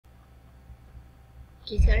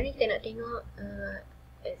Okay, sekarang ni kita nak tengok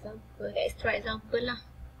extra example lah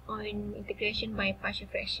on integration by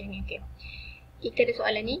partial fraction. Okay, kita ada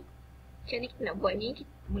soalan ni. Macam ni kita nak buat ni?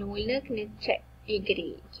 Mula-mula kena check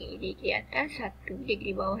degree. Okay, degree atas 1,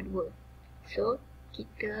 degree bawah 2. So,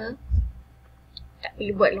 kita tak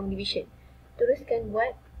perlu buat long division. Teruskan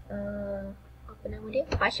buat apa nama dia?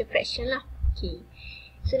 Partial fraction lah. Okay,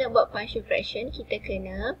 so nak buat partial fraction, kita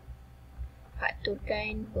kena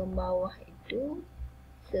fakturkan pembawah itu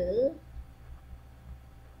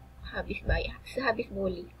sehabis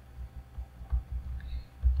boleh.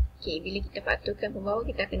 Okay, bila kita fakturkan pembawah,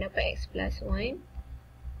 kita akan dapat x plus 1,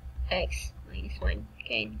 x minus 1,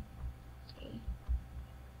 kan? Okay.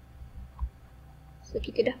 So,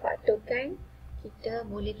 kita dah fakturkan, kita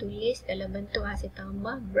boleh tulis dalam bentuk hasil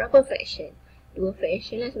tambah berapa fraction? 2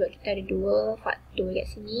 fraction lah, sebab kita ada 2 faktor kat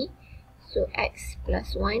sini. So, x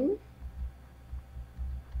plus 1.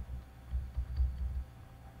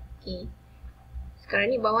 Okay.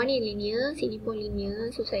 Sekarang ni bawah ni linear, sini pun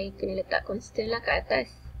linear. So, saya kena letak constant lah kat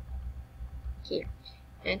atas. Okay.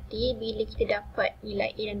 Nanti bila kita dapat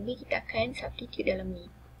nilai A dan B, kita akan substitute dalam ni.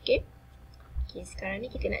 Okay. Okay, sekarang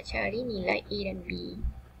ni kita nak cari nilai A dan B.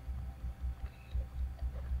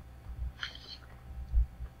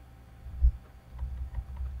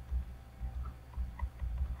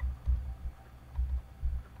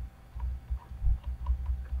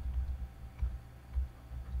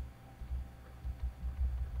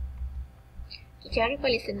 Cara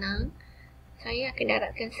paling senang, saya akan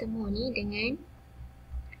darabkan semua ni dengan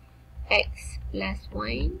x plus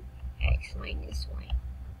 1, x minus 1.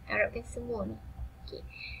 Darabkan semua ni. Okay.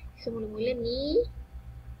 So, mula-mula ni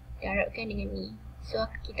darabkan dengan ni. So,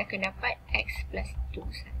 kita akan dapat x plus 2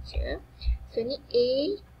 saja. So, ni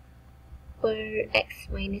A per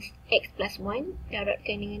x minus x plus 1.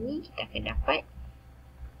 Darabkan dengan ni, kita akan dapat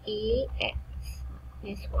A x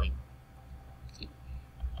minus 1.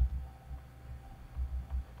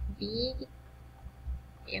 B,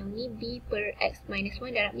 yang ni B per x minus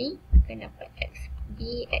 1, darab ni akan dapat x,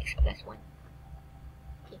 B x plus 1.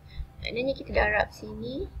 Okay. Maknanya kita darab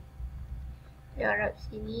sini, darab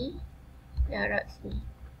sini, darab sini.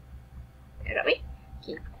 Darab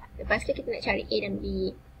Okay. Lepas tu kita nak cari A dan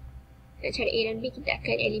B. Nak cari A dan B, kita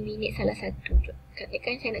akan eliminate salah satu.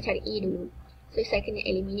 Katakan saya nak cari A dulu. So, saya kena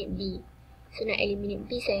eliminate B. So, nak eliminate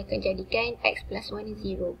B, saya akan jadikan x plus 1 ni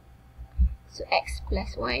 0. So, x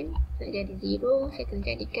plus 1 nak jadi 0, saya kena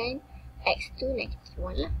jadikan x2 negative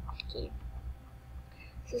 1 lah. Okay.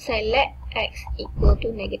 So, saya let x equal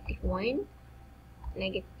to negative 1.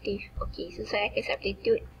 Negative, okay. So, saya akan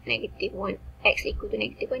substitute negative 1. X equal to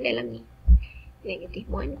negative 1 dalam ni.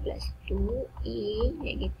 Negative 1 plus 2, A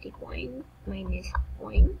negative 1 minus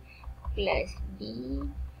 1 plus B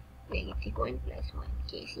negative 1 plus 1.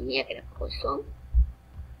 Okay, sini akan dapat kosong.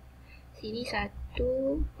 Sini 1,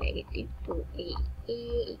 negative 2A. A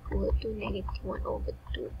equal to negative 1 over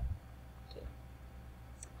 2. Okay.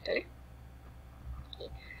 Betul Okay.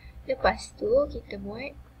 Lepas tu, kita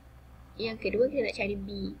buat yang kedua, kita nak cari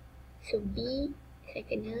B. So, B, saya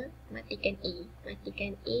kena matikan A.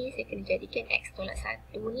 Matikan A, saya kena jadikan X tolak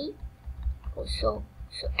 1 ni kosong.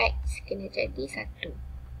 So, X kena jadi 1.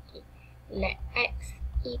 Okay. Let X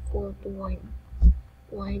equal to 1.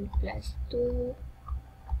 1 plus 2.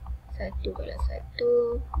 1 kalau 1,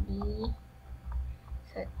 B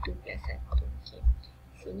 1 plus 1. Okay.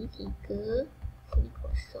 Sini 3, sini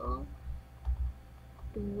kosong,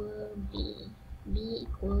 2B. B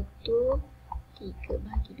equal to 3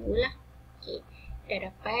 bahagi 2 lah. Okay. Dah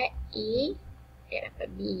dapat A, dah dapat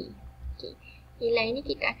B. Okay. Nilai ni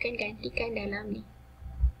kita akan gantikan dalam ni.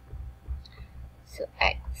 So,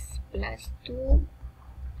 X plus 2,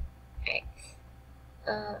 X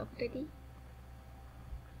apa tadi?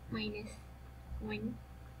 Minus 1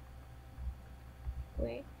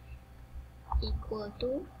 square equal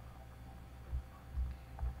to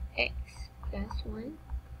x plus 1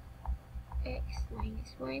 x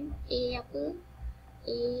minus 1. A apa?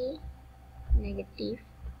 A negative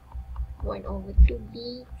 1 over 2,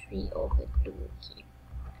 B 3 over 2. Okay.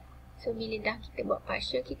 So, bila dah kita buat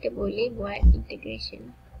partial, kita boleh buat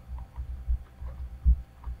integration.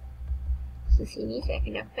 So, sini saya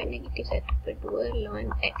akan dapat negatif 1/2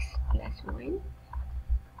 ln x plus 1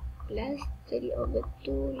 plus 3 over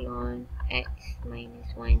 2 ln x minus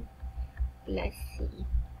 1 plus c.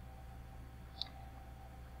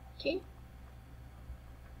 Okay.